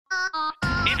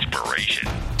inspiration.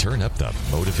 Turn up the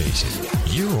motivation.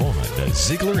 You're on the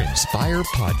Ziglar Inspire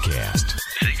Podcast.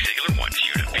 Zig Ziglar wants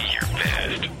you to be your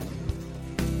best.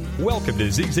 Welcome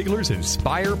to Zig Ziglar's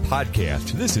Inspire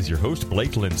Podcast. This is your host,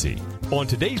 Blake Lindsay. On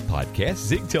today's podcast,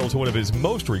 Zig tells one of his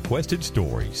most requested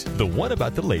stories, the one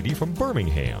about the lady from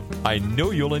Birmingham. I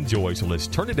know you'll enjoy, so let's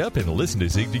turn it up and listen to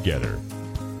Zig together.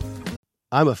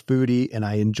 I'm a foodie, and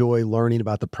I enjoy learning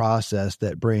about the process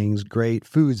that brings great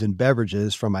foods and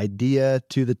beverages from idea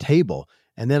to the table.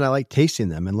 And then I like tasting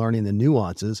them and learning the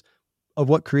nuances of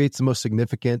what creates the most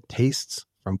significant tastes,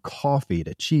 from coffee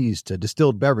to cheese to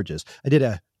distilled beverages. I did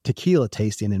a tequila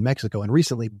tasting in Mexico, and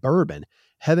recently bourbon.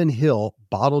 Heaven Hill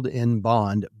bottled in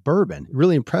bond bourbon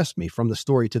really impressed me from the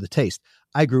story to the taste.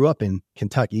 I grew up in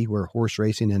Kentucky, where horse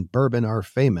racing and bourbon are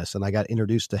famous, and I got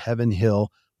introduced to Heaven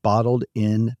Hill bottled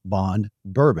in bond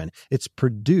bourbon. It's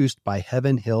produced by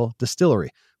Heaven Hill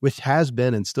Distillery, which has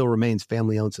been and still remains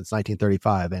family owned since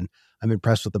 1935. And I'm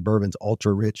impressed with the bourbon's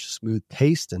ultra rich, smooth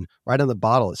taste. And right on the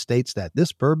bottle, it states that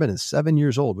this bourbon is 7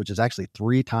 years old, which is actually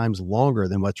 3 times longer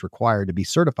than what's required to be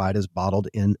certified as bottled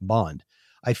in bond.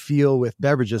 I feel with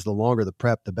beverages, the longer the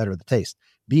prep, the better the taste.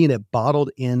 Being a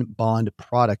bottled in bond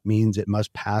product means it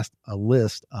must pass a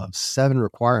list of 7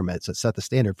 requirements that set the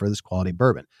standard for this quality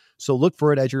bourbon. So look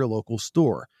for it at your local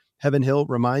store. Heaven Hill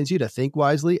reminds you to think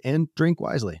wisely and drink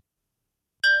wisely.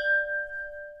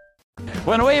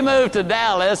 When we moved to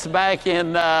Dallas back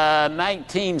in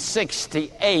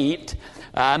 1968,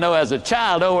 I know as a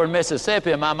child over in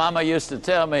Mississippi, my mama used to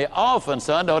tell me often,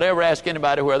 son, don't ever ask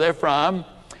anybody where they're from.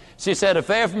 She said, if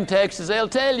they're from Texas, they'll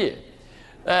tell you.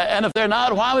 And if they're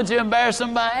not, why would you embarrass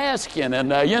them by asking?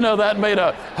 And, that made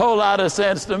a whole lot of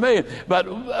sense to me. But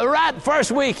right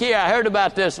first week here, I heard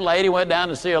about this lady, went down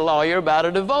to see a lawyer about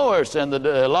a divorce. And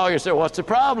the lawyer said, what's the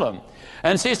problem?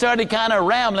 And she started kind of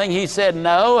rambling. He said,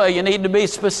 no, you need to be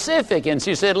specific. And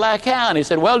she said, like how? And he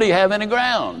said, well, do you have any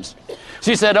grounds?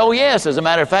 She said, oh, yes. As a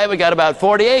matter of fact, we got about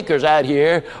 40 acres out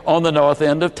here on the north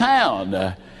end of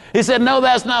town. He said, no,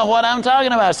 that's not what I'm talking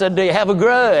about. I said, do you have a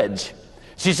grudge?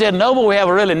 She said, no, but we have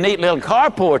a really neat little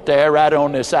carport there right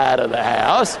on the side of the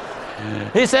house.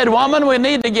 He said, woman, we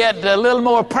need to get a little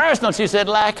more personal. She said,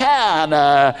 like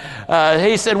how? And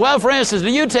he said, well, for instance, do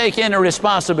you take any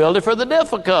responsibility for the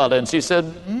difficulty? And she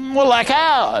said, well, like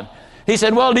how? He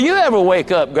said, well, do you ever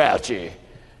wake up grouchy?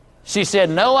 She said,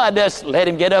 no, I just let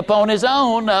him get up on his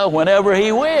own whenever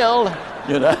he will.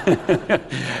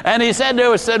 And he said to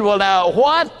her, well, now,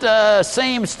 what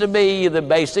seems to be the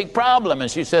basic problem? And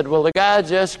she said, well, the guy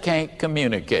just can't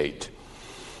communicate.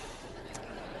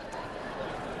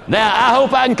 Now, I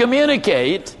hope I can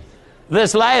communicate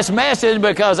this last message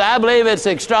because I believe it's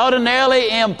extraordinarily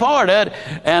important.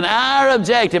 And our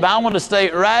objective, I want to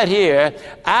state right here,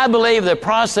 I believe the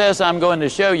process I'm going to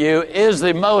show you is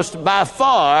the most, by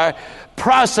far,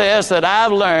 process that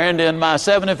I've learned in my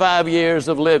 75 years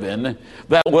of living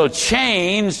that will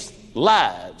change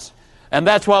lives. And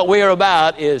that's what we're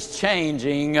about, is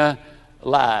changing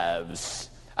lives.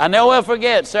 I never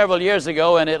forget, several years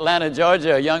ago in Atlanta,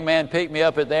 Georgia, a young man picked me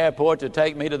up at the airport to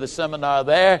take me to the seminar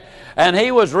there. And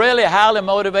he was really highly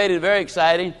motivated, very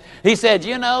exciting. He said,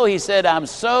 I'm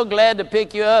so glad to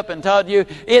pick you up and talk to you.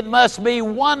 It must be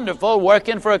wonderful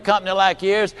working for a company like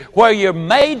yours where your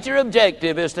major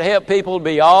objective is to help people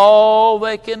be all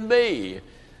they can be.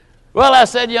 Well, I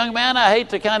said, young man, I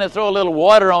hate to kind of throw a little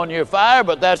water on your fire,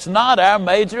 but that's not our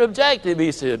major objective.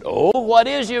 He said, oh, what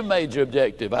is your major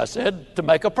objective? I said, to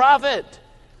make a profit.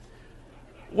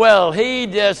 Well, he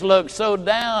just looked so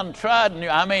downtrodden.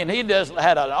 I mean, he just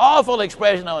had an awful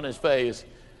expression on his face.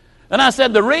 And I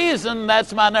said, the reason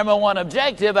that's my number one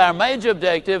objective, our major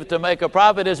objective, to make a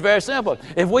profit, is very simple.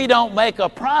 If we don't make a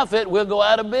profit, we'll go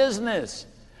out of business.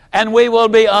 And we will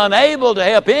be unable to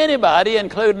help anybody,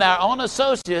 including our own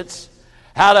associates,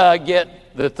 how to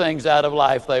get the things out of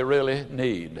life they really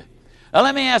need. Now,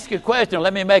 let me ask you a question.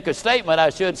 Let me make a statement, I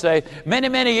should say. Many,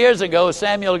 many years ago,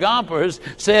 Samuel Gompers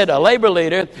said, a labor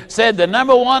leader, said the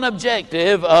number one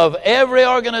objective of every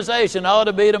organization ought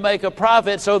to be to make a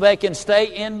profit so they can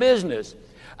stay in business.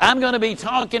 I'm going to be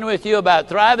talking with you about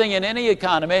thriving in any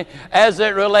economy as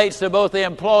it relates to both the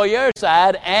employer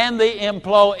side and the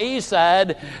employee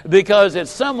side, because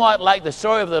it's somewhat like the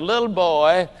story of the little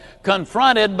boy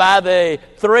confronted by the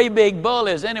 3 big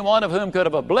bullies, any one of whom could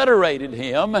have obliterated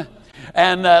him,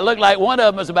 and looked like one of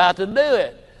them was about to do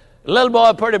it. The little boy,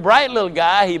 a pretty bright little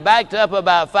guy, he backed up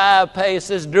about 5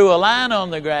 paces, drew a line on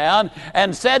the ground,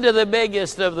 and said to the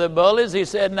biggest of the bullies, he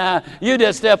said, now, you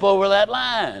just step over that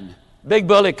line. Big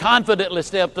bully confidently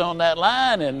stepped on that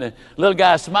line, and the little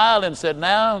guy smiled and said,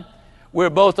 now, we're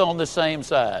both on the same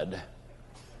side.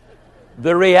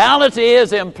 The reality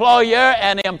is employer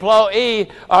and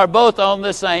employee are both on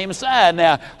the same side.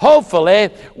 Now, hopefully,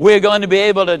 we're going to be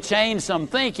able to change some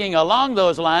thinking along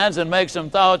those lines and make some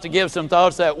thoughts, to give some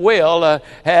thoughts that will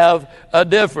have a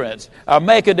difference or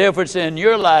make a difference in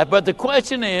your life. But the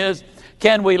question is,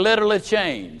 can we literally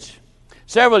change?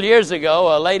 Several years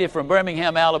ago, a lady from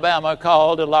Birmingham, Alabama,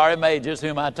 called Laurie Majors,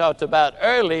 whom I talked about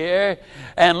earlier,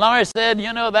 and Laurie said,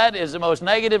 you know, that is the most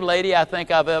negative lady I think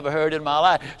I've ever heard in my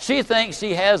life. She thinks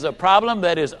she has a problem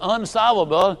that is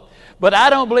unsolvable, but I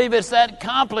don't believe it's that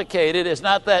complicated. It's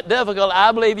not that difficult.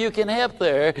 I believe you can help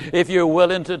her if you're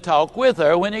willing to talk with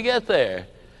her when you get there.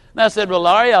 And I said, well,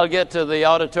 Laurie, I'll get to the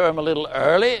auditorium a little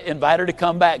early, invite her to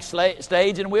come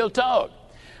backstage, and we'll talk.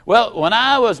 Well, when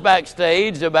I was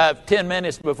backstage about 10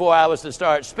 minutes before I was to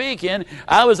start speaking,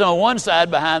 I was on one side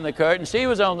behind the curtain. She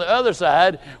was on the other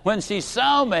side. When she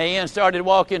saw me and started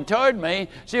walking toward me,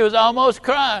 she was almost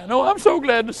crying. Oh, I'm so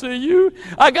glad to see you.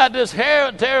 I got this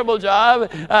terrible job.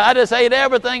 I just hate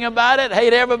everything about it,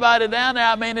 hate everybody down there.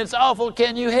 I mean, it's awful.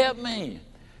 Can you help me?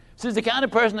 She's the kind of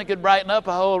person that could brighten up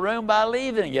a whole room by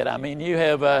leaving it. I mean,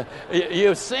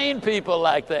 you've seen people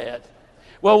like that.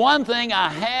 Well, one thing I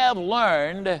have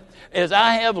learned is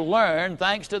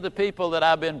thanks to the people that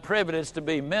I've been privileged to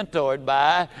be mentored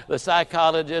by, the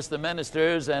psychologists, the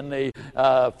ministers, and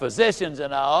the physicians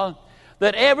and all,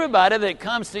 that everybody that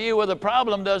comes to you with a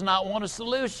problem does not want a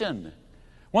solution.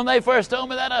 When they first told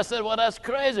me that, I said, well, that's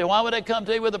crazy. Why would they come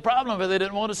to you with a problem if they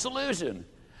didn't want a solution?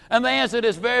 And the answer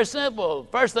is very simple.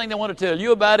 First thing they want to tell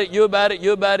you about it, you about it,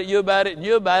 you about it, you about it, and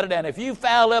you about it. And if you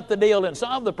foul up the deal and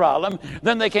solve the problem,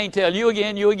 then they can't tell you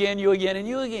again, you again, you again, and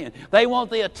you again. They want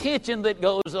the attention that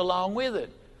goes along with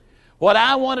it. What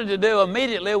I wanted to do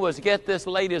immediately was get this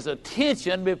lady's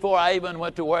attention before I even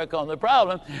went to work on the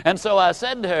problem. And so I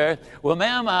said to her, well,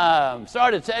 ma'am, I'm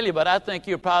sorry to tell you, but I think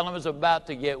your problem is about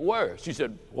to get worse. She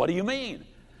said, what do you mean?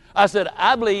 I said,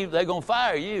 I believe they're going to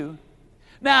fire you.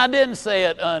 Now, I didn't say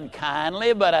it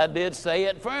unkindly, but I did say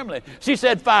it firmly. She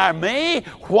said, fire me?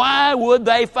 Why would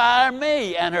they fire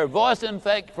me? And her voice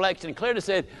inflection clearly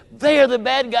said, they're the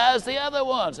bad guys, the other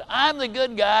ones. I'm the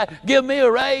good guy. Give me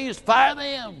a raise. Fire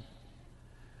them.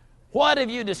 What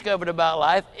have you discovered about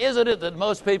life? Isn't it that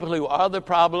most people who are the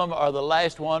problem are the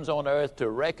last ones on earth to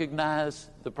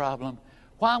recognize the problem?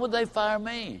 Why would they fire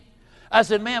me? I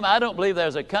said, ma'am, I don't believe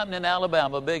there's a company in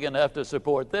Alabama big enough to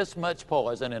support this much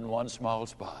poison in one small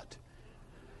spot.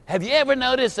 Have you ever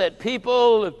noticed that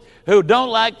people who don't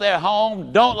like their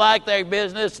home, don't like their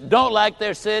business, don't like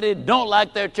their city, don't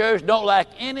like their church, don't like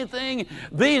anything,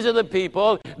 these are the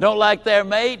people, don't like their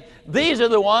mate, these are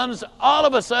the ones, all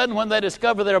of a sudden when they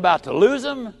discover they're about to lose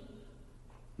them,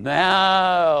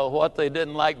 now what they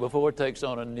didn't like before takes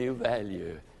on a new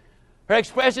value. Her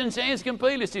expression changed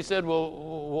completely. She said, well,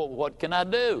 what can I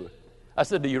do? I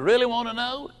said, do you really want to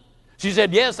know? She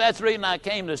said, yes, that's the reason I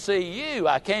came to see you.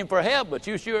 I came for help, but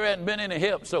you sure haven't been any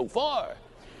help so far.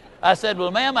 I said, well,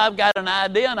 ma'am, I've got an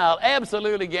idea, and I'll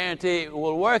absolutely guarantee it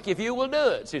will work if you will do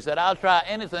it. She said, I'll try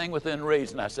anything within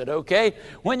reason. I said, okay,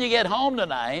 when you get home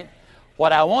tonight,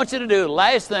 what I want you to do,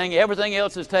 last thing, everything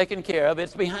else is taken care of,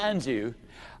 it's behind you.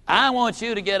 I want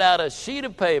you to get out a sheet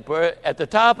of paper, at the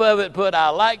top of it put, I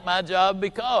like my job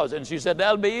because. And she said,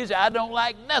 that'll be easy. I don't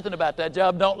like nothing about that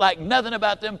job, don't like nothing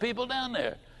about them people down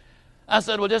there. I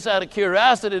said, well, just out of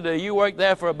curiosity, do you work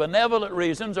there for benevolent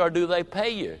reasons or do they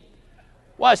pay you?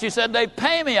 Why, she said, they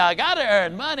pay me. I got to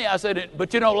earn money. I said,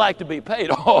 but you don't like to be paid.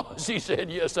 Oh, she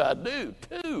said, yes, I do,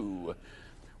 too.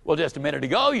 Well, just a minute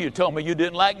ago, you told me you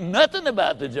didn't like nothing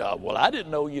about the job. Well, I didn't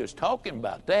know you was talking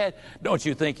about that. Don't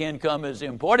you think income is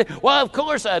important? Well, of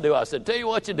course I do. I said, tell you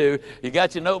what you do. You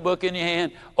got your notebook in your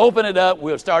hand. Open it up.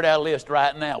 We'll start our list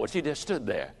right now. Well, she just stood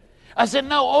there. I said,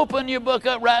 no, open your book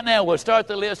up right now. We'll start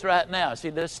the list right now. She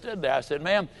just stood there. I said,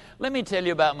 ma'am, let me tell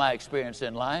you about my experience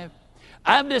in life.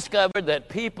 I've discovered that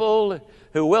people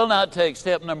who will not take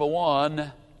step number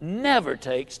one never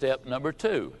take step number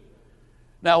two.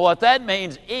 Now, what that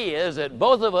means is that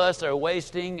both of us are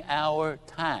wasting our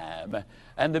time.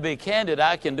 And to be candid,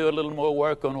 I can do a little more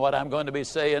work on what I'm going to be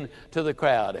saying to the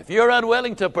crowd. If you're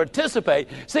unwilling to participate,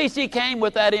 see, she came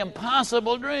with that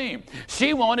impossible dream.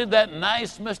 She wanted that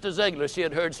nice Mr. Ziegler she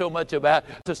had heard so much about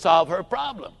to solve her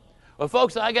problem. Well,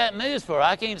 folks, I got news for her.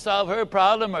 I can't solve her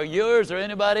problem or yours or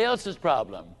anybody else's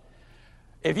problem.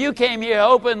 If you came here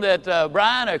hoping that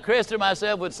Brian or Chris or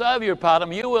myself would solve your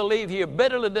problem, you will leave here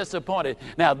bitterly disappointed.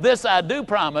 Now, this I do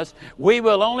promise, we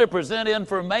will only present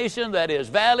information that is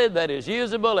valid, that is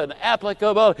usable and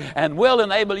applicable, and will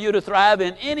enable you to thrive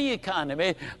in any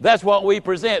economy. That's what we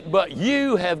present, but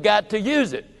you have got to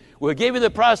use it. We'll give you the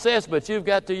process, but you've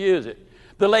got to use it.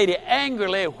 The lady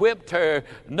angrily whipped her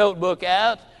notebook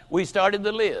out. We started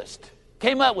the list.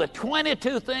 Came up with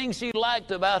 22 things she liked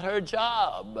about her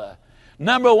job.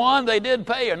 Number one, they did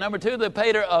pay her. Number two, they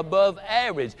paid her above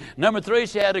average. Number three,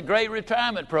 she had a great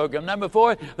retirement program. Number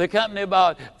four, the company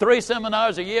bought 3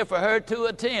 seminars a year for her to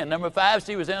attend. Number five,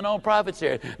 she was in on profit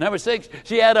share. Number six,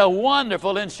 she had a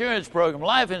wonderful insurance program,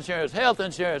 life insurance, health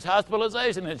insurance,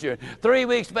 hospitalization insurance, 3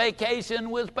 weeks vacation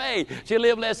with pay. She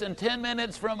lived less than 10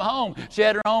 minutes from home. She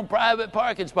had her own private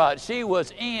parking spot. She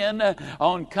was in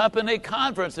on company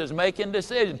conferences making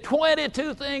decisions.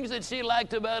 22 things that she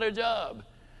liked about her job.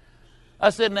 I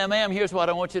said, now, ma'am, here's what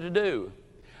I want you to do.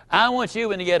 I want you,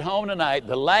 when you get home tonight,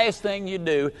 the last thing you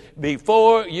do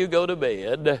before you go to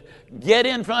bed, get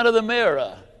in front of the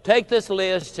mirror. Take this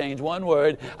list, change one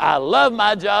word. I love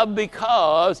my job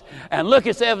because, and look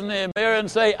yourself in the mirror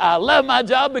and say, I love my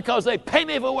job because they pay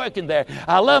me for working there.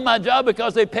 I love my job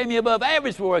because they pay me above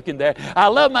average for working there. I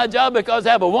love my job because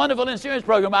I have a wonderful insurance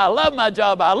program. I love my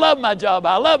job. I love my job.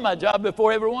 I love my job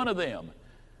before every one of them.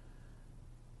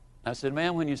 I said,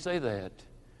 ma'am, when you say that,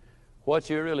 what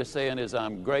you're really saying is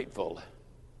I'm grateful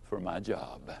for my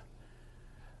job.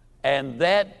 And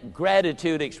that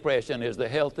gratitude expression is the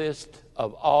healthiest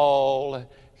of all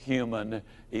human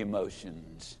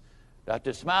emotions.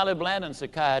 Dr. Smiley Blandon,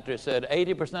 psychiatrist, said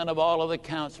 80% of all of the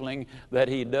counseling that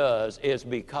he does is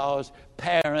because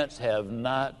parents have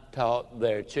not taught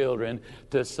their children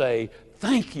to say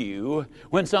thank you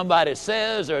when somebody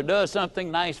says or does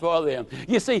something nice for them.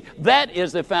 You see, that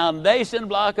is the foundation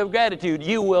block of gratitude.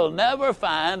 You will never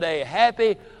find a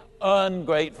happy,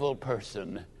 ungrateful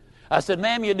person. I said,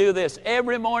 ma'am, you do this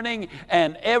every morning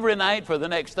and every night for the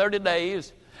next 30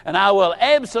 days, and I will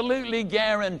absolutely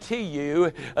guarantee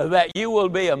you that you will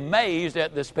be amazed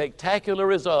at the spectacular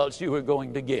results you are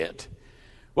going to get.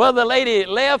 Well, the lady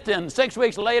left, and 6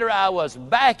 weeks later, I was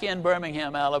back in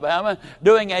Birmingham, Alabama,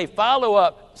 doing a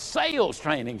follow-up sales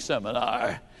training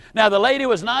seminar. Now, the lady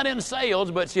was not in sales,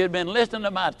 but she had been listening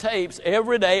to my tapes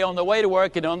every day on the way to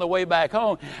work and on the way back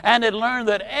home, and had learned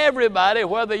that everybody,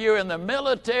 whether you're in the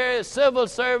military, civil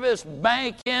service,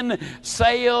 banking,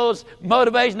 sales,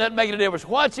 motivation, doesn't make any difference.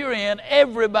 What you're in,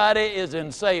 everybody is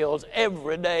in sales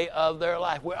every day of their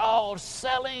life. We're all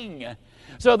selling.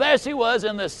 So there she was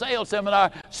in the sales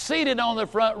seminar, seated on the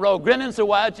front row, grinning so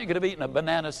wide she could have eaten a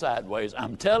banana sideways.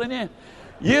 I'm telling you,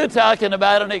 you're talking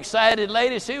about an excited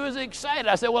lady. She was excited.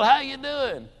 I said, well, how you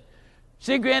doing?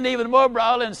 She grinned even more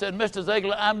broadly and said, Mr.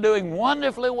 Ziegler, I'm doing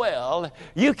wonderfully well.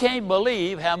 You can't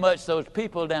believe how much those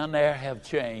people down there have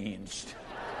changed.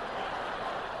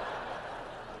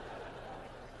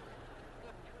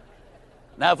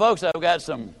 Now, folks, I've got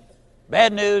some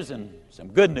bad news and some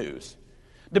good news.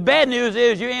 The bad news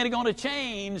is you ain't going to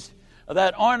change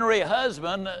that ornery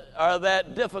husband or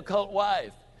that difficult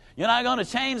wife. You're not going to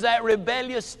change that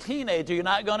rebellious teenager. You're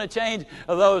not going to change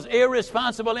those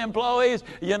irresponsible employees.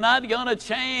 You're not going to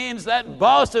change that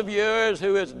boss of yours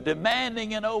who is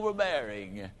demanding and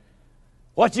overbearing.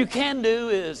 What you can do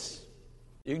is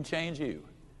you can change you.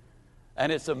 And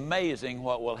it's amazing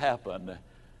what will happen.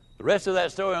 The rest of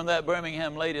that story on that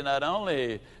Birmingham lady, not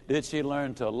only did she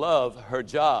learn to love her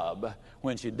job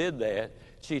when she did that,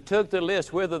 she took the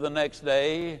list with her the next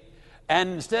day, and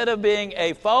instead of being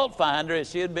a fault finder, as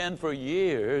she had been for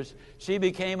years, she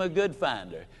became a good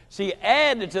finder. She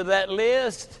added to that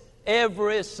list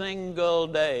every single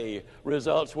day.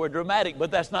 Results were dramatic,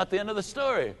 but that's not the end of the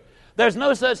story. There's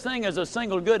no such thing as a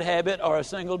single good habit or a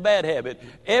single bad habit.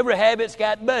 Every habit's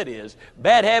got buddies.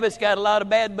 Bad habits got a lot of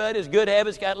bad buddies. Good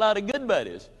habits got a lot of good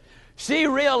buddies. She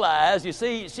realized, you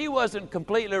see, she wasn't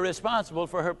completely responsible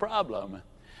for her problem.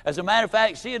 As a matter of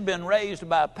fact, she had been raised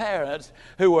by parents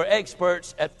who were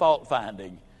experts at fault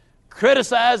finding,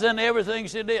 criticizing everything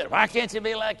she did. Why can't you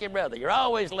be like your brother? You're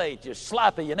always late. You're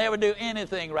sloppy. You never do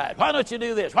anything right. Why don't you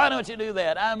do this? Why don't you do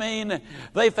that? I mean,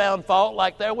 they found fault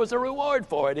like there was a reward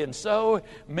for it in so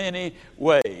many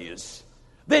ways.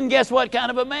 Then guess what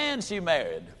kind of a man she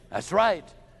married? That's right.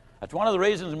 That's one of the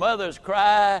reasons mothers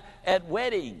cry at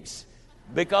weddings,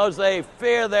 because they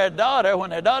fear their daughter, when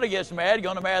their daughter gets married,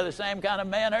 going to marry the same kind of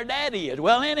man her daddy is.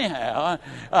 Well, anyhow,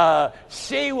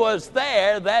 she was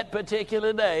there that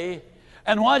particular day.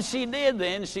 And what she did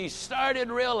then, she started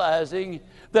realizing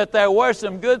that there were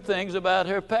some good things about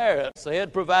her parents. They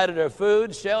had provided her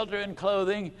food, shelter, and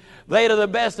clothing. They, to the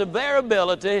best of their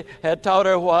ability, had taught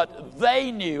her what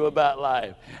they knew about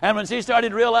life. And when she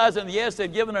started realizing, yes,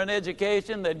 they'd given her an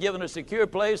education, they'd given her a secure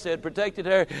place, they had protected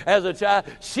her as a child,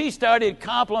 she started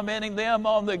complimenting them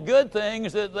on the good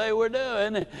things that they were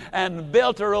doing and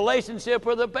built a relationship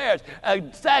with her parents.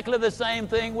 Exactly the same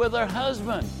thing with her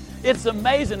husband. It's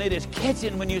amazing. It is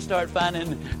catching when you start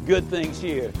finding good things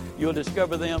here. You'll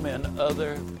discover them in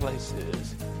other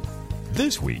places.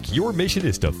 This week, your mission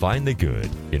is to find the good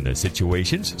in the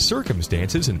situations,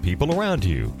 circumstances, and people around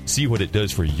you. See what it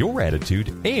does for your attitude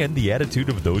and the attitude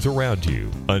of those around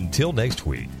you. Until next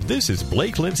week, this is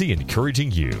Blake Lindsay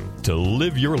encouraging you to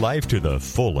live your life to the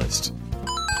fullest.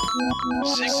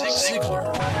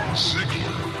 Ziglar.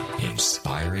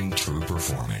 Inspiring true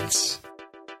performance.